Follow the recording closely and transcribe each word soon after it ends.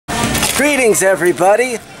Greetings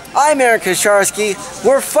everybody, I'm Kosharsky.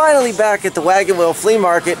 We're finally back at the Wagon Wheel Flea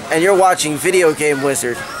Market and you're watching Video Game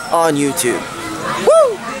Wizzard on YouTube. Woo!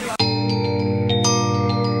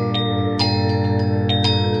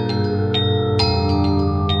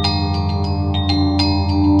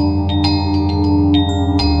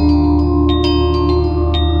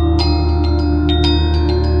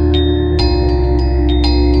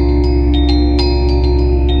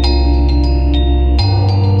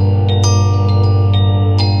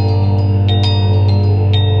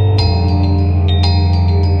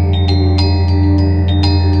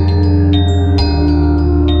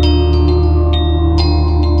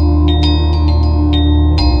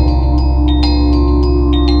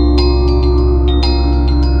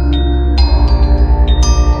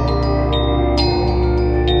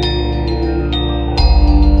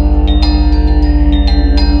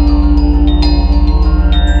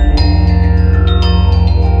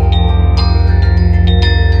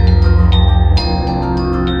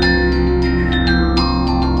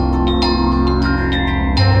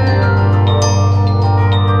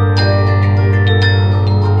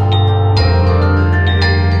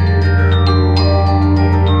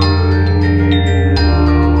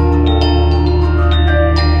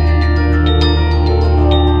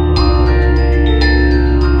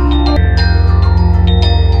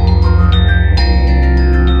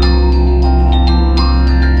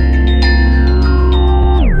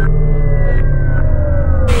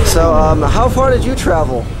 How far did you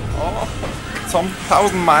travel? Oh, some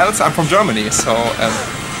 1,000 miles. I'm from Germany, so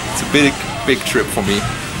it's a big trip for me.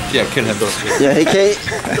 Yeah, kill him. Yeah, he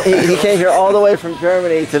came here all the way from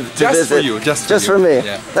Germany to visit. Just for you, just for me.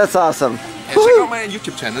 Yeah. That's awesome. And check out my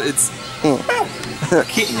YouTube channel. It's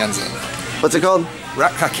Raketenjanse. What's it called?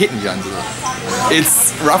 Raketenjanse.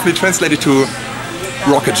 It's roughly translated to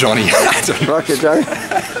Rocket Johnny. Rocket Johnny.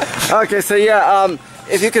 Okay, so yeah,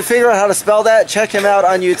 if you can figure out how to spell that, check him out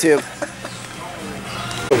on YouTube.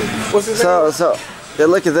 What's his name? So, yeah,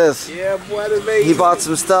 look at this. Yeah, boy, that's amazing. He bought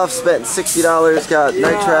some stuff, spent $60, got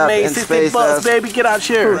Night Trap and Space bucks, baby, get out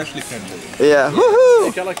here. Yeah,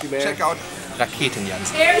 woohoo! Check out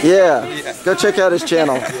Raketenjanse. Yeah, go check out his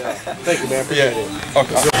channel. Yeah. Thank you, man. Appreciate it.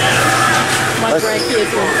 Okay.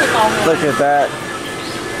 Look at that.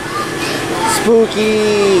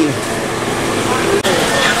 Spooky.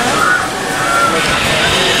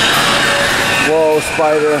 Whoa,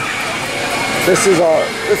 spider. This is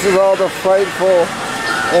all the frightful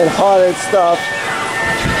and haunted stuff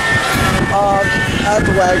at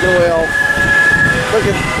the Wagon Wheel. Look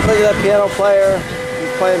at that piano player.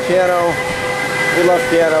 He's playing piano. We love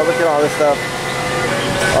piano. Look at all this stuff.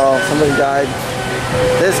 Oh, somebody died.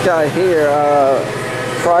 This guy here,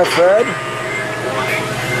 Fry Fred.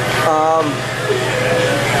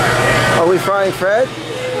 Are we frying Fred?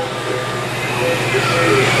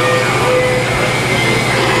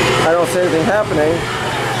 I don't see anything happening.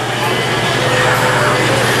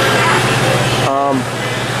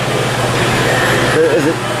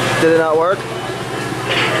 Did it not work?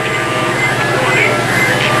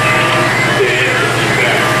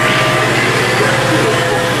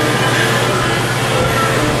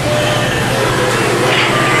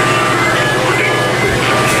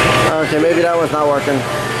 Okay, maybe that one's not working.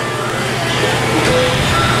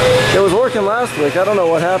 It was working last week. I don't know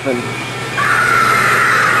what happened.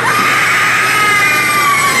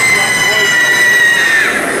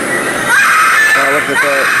 Look at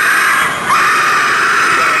that.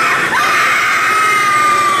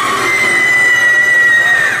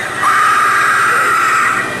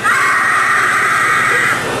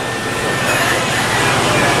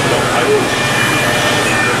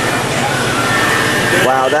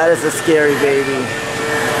 Wow, that is a scary baby.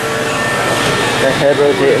 The head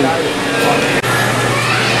rotating.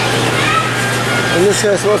 And this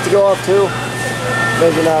guy's supposed to go off too?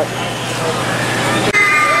 Maybe not.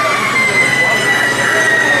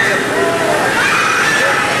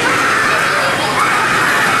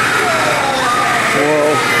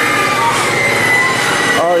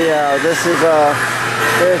 Oh yeah, this is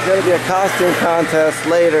there's going to be a costume contest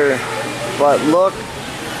later, but look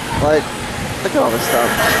at all this stuff.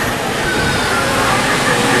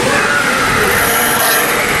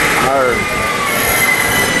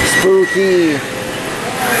 Spooky.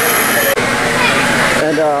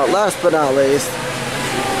 And last but not least,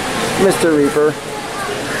 Mr. Reaper.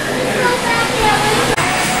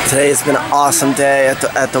 Today has been an awesome day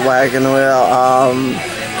at the Wagon Wheel.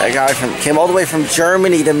 That guy came all the way from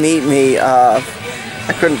Germany to meet me. I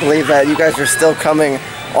couldn't believe that. You guys are still coming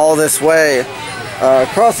all this way.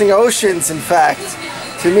 Crossing oceans, in fact,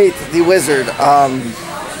 to meet the Wizzard.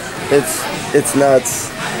 It's nuts.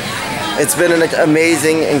 It's been an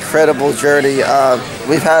amazing, incredible journey.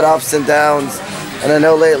 We've had ups and downs, and I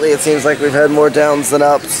know lately it seems like we've had more downs than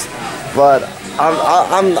ups. But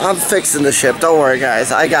I'm fixing the ship. Don't worry,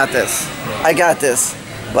 guys. I got this. I got this.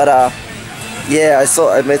 But yeah,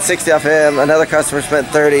 I made 60 off him. Another customer spent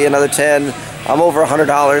 30. Another 10. I'm over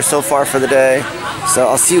 $100 so far for the day. So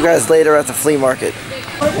I'll see you guys later at the flea market.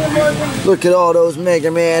 Look at all those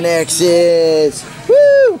Mega Man X's.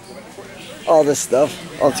 Woo! All this stuff.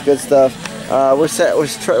 All this good stuff. We're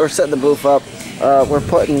setting the booth up.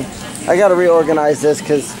 I gotta reorganize this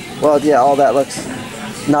because, well, yeah, all that looks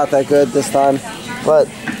not that good this time. But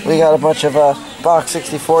we got a bunch of Box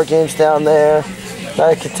 64 games down there.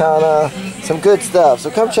 Night Katana. Some good stuff.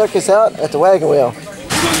 So come check us out at the Wagon Wheel.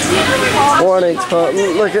 Warning,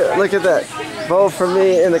 look at that. Vote for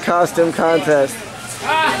me in the costume contest.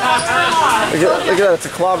 Look at that, it's a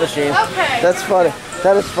claw machine. That's funny.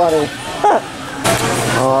 That is funny.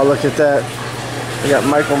 Oh, look at that. We got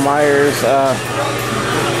Michael Myers,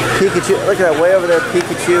 Pikachu. Look at that, way over there,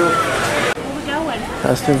 Pikachu. Where we going?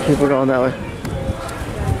 Costume people going that way.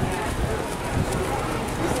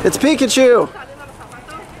 It's Pikachu!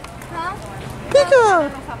 Huh? Pika!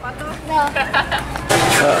 No.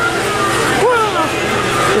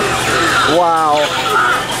 Wow.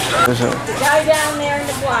 The guy down there in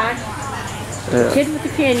the black. Yeah. Kid with the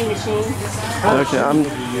candy machine. Okay,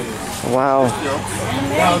 wow.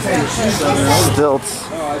 Stilts.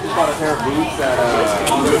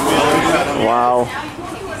 Wow.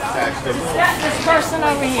 This person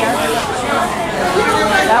over here.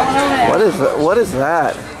 That one over there. What is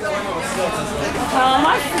that?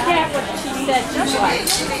 I forget what she said she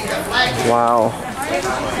was. Wow.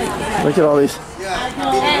 Look at all these.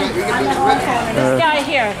 This guy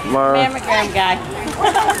here, mammogram guy.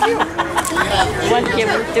 One kid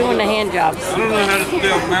was doing the hand jobs. I don't know how to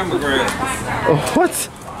spell mammogram. What?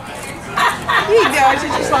 He does, he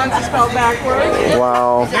just wants to spell backwards.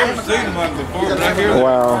 Wow. I've never seen one before, but I hear that.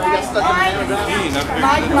 Wow.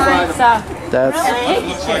 That's,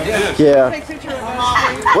 Looks like this. yeah.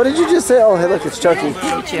 What did you just say? Oh, hey, look, it's Chucky.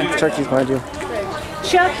 Chucky's behind you.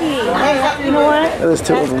 Chucky. You know what? There's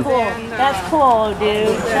two of them. Cool. That's cool,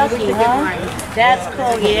 dude. Chucky, huh? That's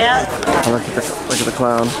cool, yeah. Oh, look at the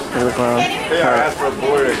clown. Look at the clown. Hey, I asked for a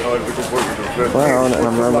boy, we just work with the Clown and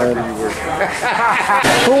a mermaid.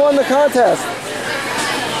 Who won the contest?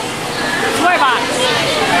 Toy box.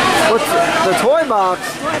 What's the toy box?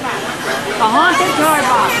 A haunted toy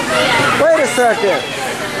box. Wait a second.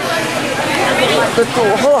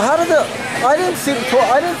 How did the? I didn't see the toy.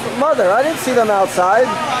 I didn't see them outside.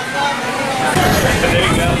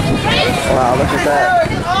 Wow, look at that.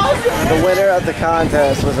 The winner of the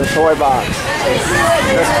contest was a toy box.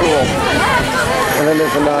 That's cool. And then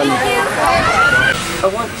there's a nun.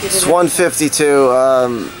 It's 1:52.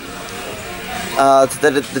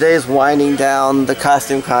 The day is winding down. The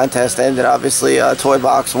costume contest ended. Obviously, Toy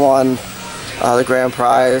Box won the grand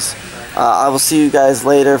prize. I will see you guys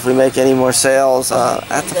later if we make any more sales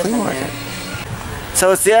at the flea market.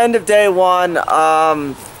 So it's the end of day one.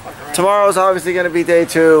 Tomorrow's obviously going to be day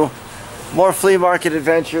two. More flea market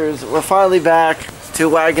adventures. We're finally back to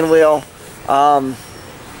Wagon Wheel. Yeah.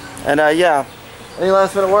 Any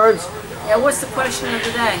last minute words? Yeah, what's the question of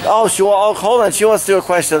the day? Oh, hold on. She wants to do a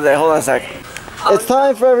question of the day. Hold on a sec. It's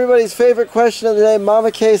time for everybody's favorite question of the day.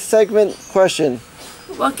 Mama K's segment question.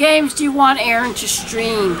 What games do you want Aaron to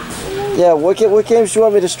stream? Yeah, what games do you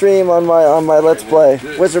want me to stream on my Let's Play?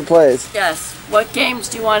 Wizzard Plays. Yes. What games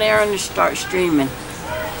do you want Aaron to start streaming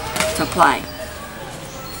to play?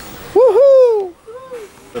 Woohoo!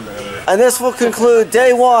 And this will conclude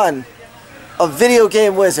day one of Video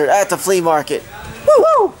Game Wizzard at the flea market.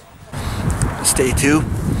 Woo-hoo! It's day two,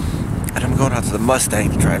 and I'm going out to the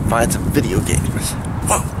Mustang to try and find some video games.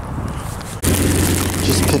 Whoa!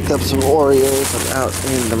 Just picked up some Oreos. I'm out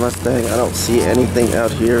in the Mustang. I don't see anything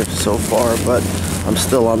out here so far, but I'm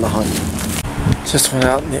still on the hunt. Just went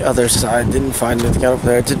out on the other side. Didn't find anything out over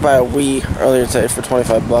there. I did buy a Wii earlier today for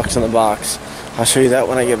 25 bucks in the box. I'll show you that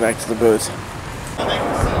when I get back to the booth.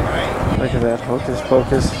 Look at that. Hocus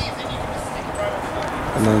Pocus.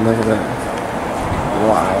 And then look at that.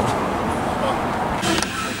 Wow.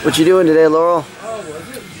 What you doing today, Laurel?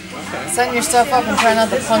 Setting your stuff up and trying not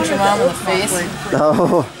to punch your mom in the face.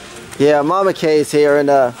 Oh, yeah, Mama K's here,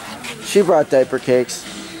 and she brought diaper cakes.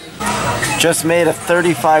 Just made a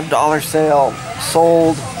 $35 sale.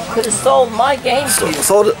 Sold. Could have sold my GameCube.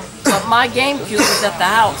 Sold. But my GameCube was at the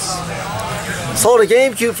house. Sold a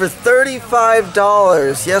GameCube for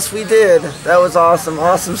 $35. Yes, we did. That was awesome.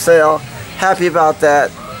 Awesome sale. Happy about that.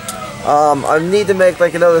 I need to make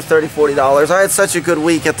like another $30, $40. I had such a good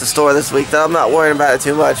week at the store this week that I'm not worrying about it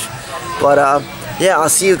too much. But yeah, I'll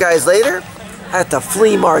see you guys later at the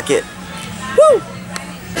flea market. Woo!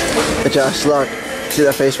 Hey Josh, look. See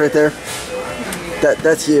that face right there?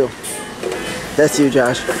 That's you. That's you,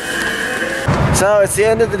 Josh. So it's the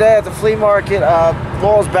end of the day at the flea market.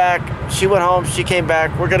 Laurel's back. She went home. She came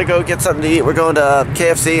back. We're gonna go get something to eat. We're going to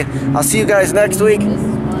KFC. I'll see you guys next week.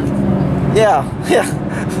 Yeah.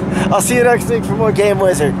 I'll see you next week for more Game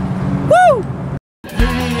Wizzard. Woo!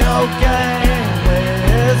 Video Game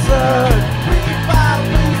Wizzard. We buy,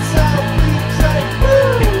 we sell, we trade.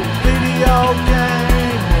 Woo! Video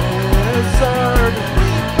Game Wizzard. We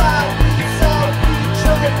buy, we sell, we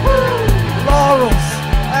trade. Woo! Laurel's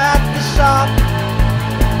at the shop.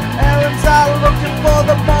 Aaron's out looking for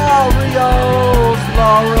the Marios.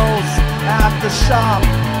 Laurel's at the shop.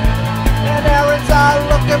 And Aaron's out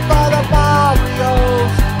looking for the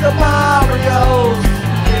Marios. The Marios.